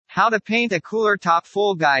How to Paint a Cooler Top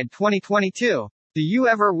Full Guide 2022. Do you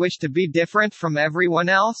ever wish to be different from everyone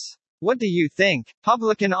else? What do you think?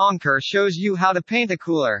 Publican Anchor shows you how to paint a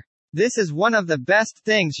cooler. This is one of the best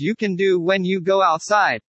things you can do when you go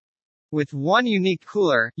outside. With one unique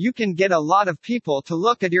cooler, you can get a lot of people to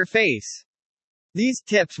look at your face. These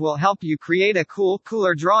tips will help you create a cool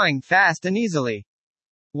cooler drawing fast and easily.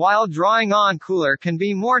 While drawing on cooler can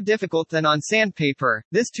be more difficult than on sandpaper,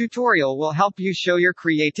 this tutorial will help you show your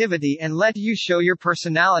creativity and let you show your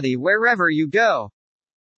personality wherever you go.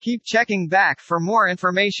 Keep checking back for more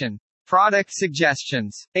information. Product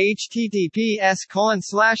suggestions.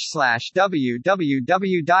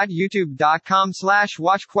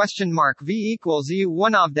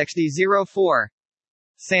 https://www.youtube.com/watch?v=u1obdexd04.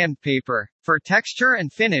 Sandpaper. For texture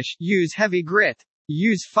and finish, use heavy grit.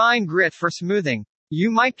 Use fine grit for smoothing. You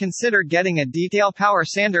might consider getting a detail power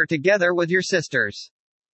sander together with your sisters.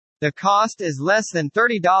 The cost is less than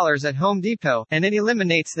 $30 at Home Depot, and it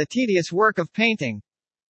eliminates the tedious work of painting.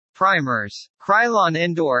 Primers. Krylon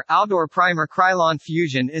Indoor-Outdoor Primer. Krylon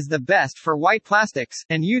Fusion is the best for white plastics,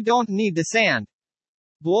 and you don't need the sand.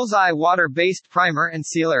 Bullseye Water-Based Primer and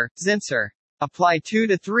Sealer, Zinsser. Apply 2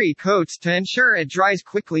 to 3 coats to ensure it dries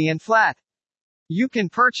quickly and flat. You can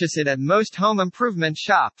purchase it at most home improvement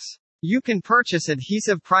shops. You can purchase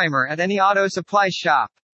adhesive primer at any auto supply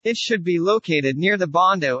shop. It should be located near the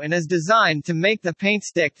Bondo and is designed to make the paint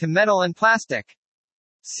stick to metal and plastic.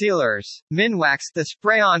 Sealers. Minwax. The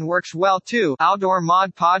spray-on works well too. Outdoor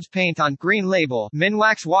Mod Podge Paint on Green Label.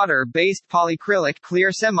 Minwax Water-Based Polyacrylic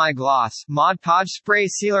Clear Semi-Gloss. Mod Podge Spray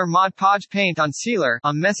Sealer. Mod Podge Paint on Sealer.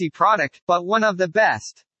 A messy product, but one of the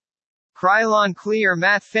best. Krylon Clear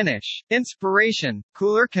Matte Finish. Inspiration.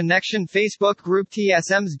 Cooler Connection Facebook group.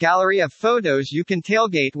 TSM's gallery of photos. You can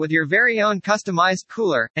tailgate with your very own customized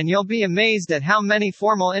cooler, and you'll be amazed at how many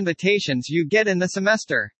formal invitations you get in the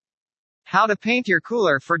semester. How to paint your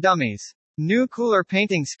cooler for dummies. New cooler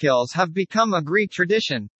painting skills have become a Greek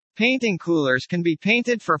tradition. Painting coolers can be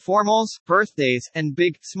painted for formals, birthdays, and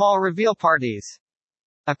big, small reveal parties.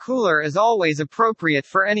 A cooler is always appropriate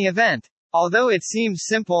for any event. Although it seems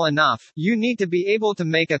simple enough, you need to be able to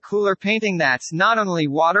make a cooler painting that's not only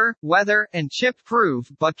water, weather, and chip-proof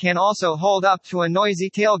but can also hold up to a noisy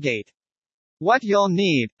tailgate. What you'll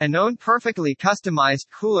need: an own perfectly customized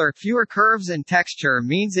cooler. Fewer curves and texture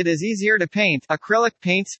means it is easier to paint. Acrylic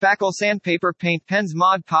paint, spackle, sandpaper, paint pens,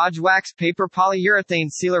 Mod Podge, wax paper, polyurethane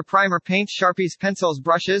sealer, primer, paint, Sharpies, pencils,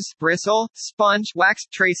 brushes, bristle, sponge, wax,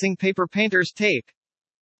 tracing paper, painter's tape.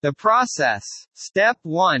 The process. Step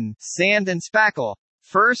 1. Sand and spackle.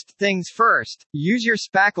 First things first, use your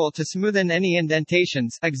spackle to smoothen any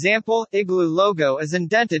indentations. Example, Igloo logo is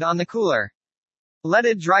indented on the cooler. Let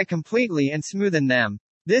it dry completely and smoothen them.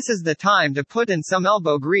 This is the time to put in some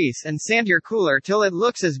elbow grease and sand your cooler till it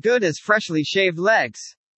looks as good as freshly shaved legs.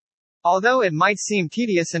 Although it might seem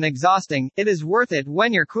tedious and exhausting, it is worth it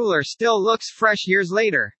when your cooler still looks fresh years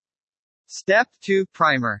later. Step 2.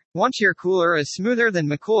 Primer. Once your cooler is smoother than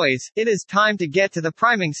McCoy's, it is time to get to the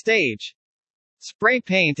priming stage. Spray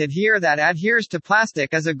paint that adheres to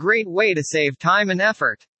plastic is a great way to save time and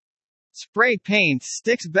effort. Spray paint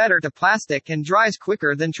sticks better to plastic and dries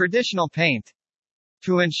quicker than traditional paint.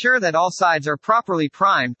 To ensure that all sides are properly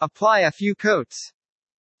primed, apply a few coats.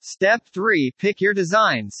 Step 3. Pick your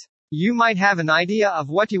designs. You might have an idea of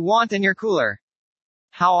what you want in your cooler.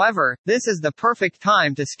 However, this is the perfect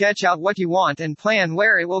time to sketch out what you want and plan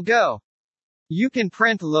where it will go. You can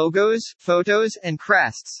print logos, photos, and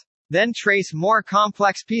crests. Then trace more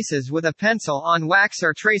complex pieces with a pencil on wax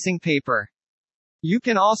or tracing paper. You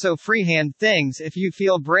can also freehand things if you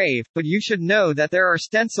feel brave, but you should know that there are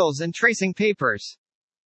stencils and tracing papers.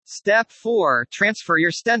 Step 4. Transfer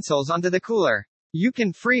your stencils onto the cooler. You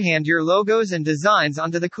can freehand your logos and designs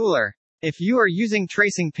onto the cooler. If you are using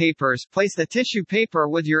tracing papers, place the tissue paper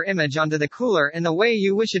with your image onto the cooler in the way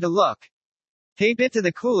you wish it to look. Tape it to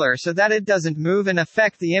the cooler so that it doesn't move and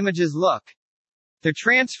affect the image's look. To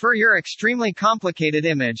transfer your extremely complicated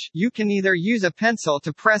image, you can either use a pencil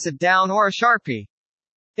to press it down or a Sharpie.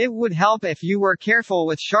 It would help if you were careful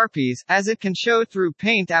with Sharpies, as it can show through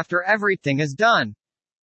paint after everything is done.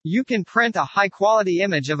 You can print a high-quality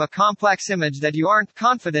image of a complex image that you aren't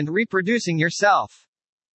confident reproducing yourself.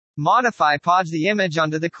 Modify Podge the image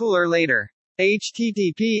onto the cooler later.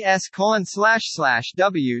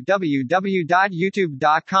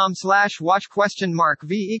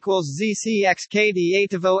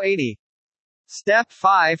 https://www.youtube.com/watch?v=zcxkd8/080. Step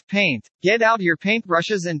 5. Paint. Get out your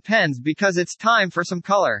paintbrushes and pens because it's time for some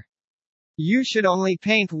color. You should only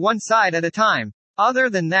paint one side at a time. Other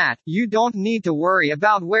than that, you don't need to worry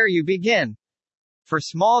about where you begin. For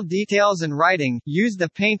small details and writing, use the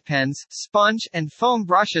paint pens, sponge, and foam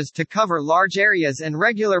brushes to cover large areas and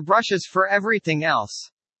regular brushes for everything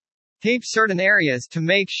else. Tape certain areas to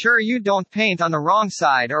make sure you don't paint on the wrong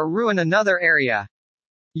side or ruin another area.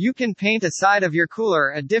 You can paint a side of your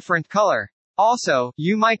cooler a different color. Also,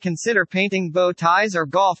 you might consider painting bow ties or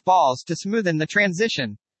golf balls to smoothen the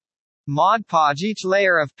transition. Mod Podge each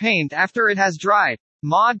layer of paint after it has dried.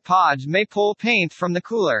 Mod Podge may pull paint from the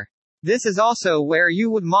cooler. This is also where you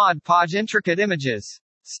would Mod Podge intricate images.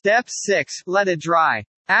 Step 6. Let it dry.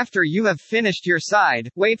 After you have finished your side,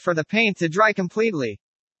 wait for the paint to dry completely.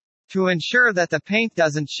 To ensure that the paint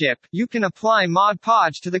doesn't chip, you can apply Mod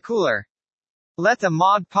Podge to the cooler. Let the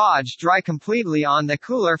Mod Podge dry completely on the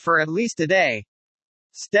cooler for at least a day.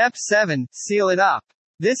 Step 7. Seal it up.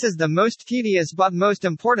 This is the most tedious but most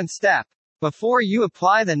important step. Before you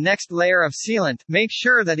apply the next layer of sealant, make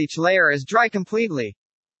sure that each layer is dry completely.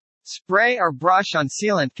 Spray or brush on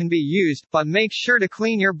sealant can be used, but make sure to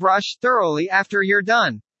clean your brush thoroughly after you're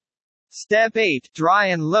done. Step 8. Dry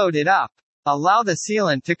and load it up. Allow the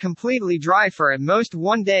sealant to completely dry for at most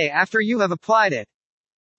 1 day after you have applied it.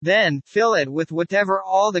 Then, fill it with whatever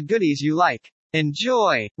all the goodies you like.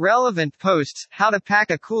 Enjoy! Relevant posts: How to pack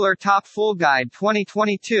a cooler top full guide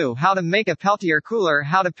 2022, How to make a Peltier cooler,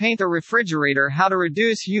 How to paint a refrigerator, How to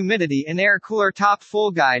reduce humidity in air cooler top full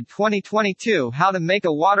guide 2022, How to make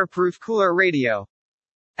a waterproof cooler radio.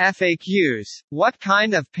 FAQs. What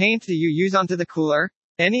kind of paint do you use onto the cooler?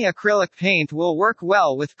 Any acrylic paint will work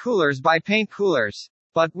well with coolers by Paint Coolers.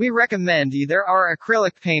 But we recommend either our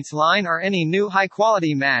acrylic paints line or any new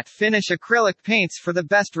high-quality matte finish acrylic paints for the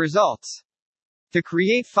best results. To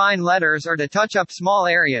create fine letters or to touch up small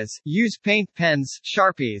areas, use paint pens,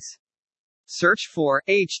 Sharpies. Search for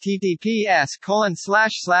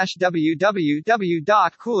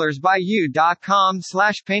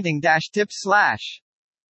https://www.coolersbyu.com/painting-tips/.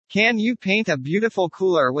 Can you paint a beautiful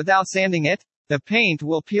cooler without sanding it? The paint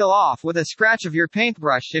will peel off with a scratch of your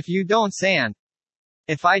paintbrush if you don't sand.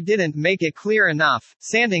 If I didn't make it clear enough,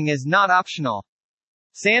 sanding is not optional.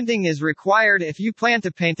 Sanding is required if you plan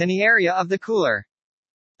to paint any area of the cooler.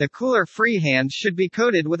 The cooler freehand should be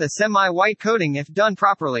coated with a semi-white coating if done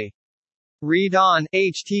properly. Read on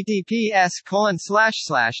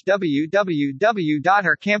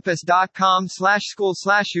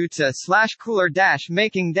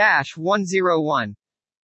https://www.hercampus.com/school/utsa/cooler-making-101.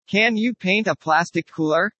 Can you paint a plastic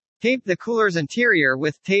cooler? Tape the cooler's interior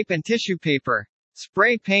with tape and tissue paper.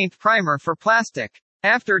 Spray paint primer for plastic.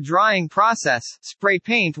 After drying process, spray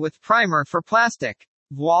paint with primer for plastic.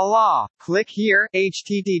 Voila! Click here,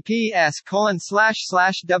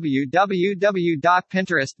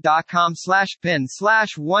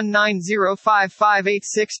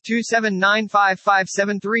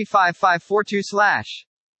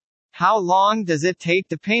 How long does it take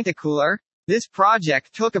to paint a cooler? This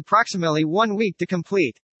project took approximately 1 week to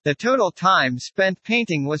complete. The total time spent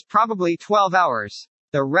painting was probably 12 hours.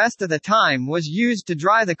 The rest of the time was used to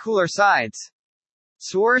dry the cooler sides.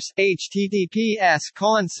 Source: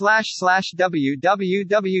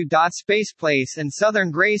 https://www.spaceplace and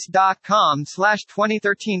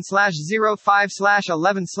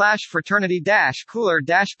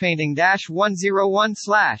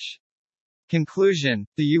southern-grace.com/2013/05/11/fraternity-cooler-painting-101/. Conclusion: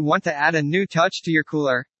 Do you want to add a new touch to your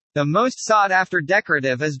cooler? The most sought-after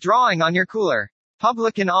decorative is drawing on your cooler.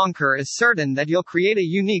 Public Anchor is certain that you'll create a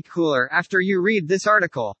unique cooler after you read this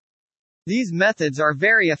article. These methods are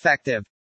very effective.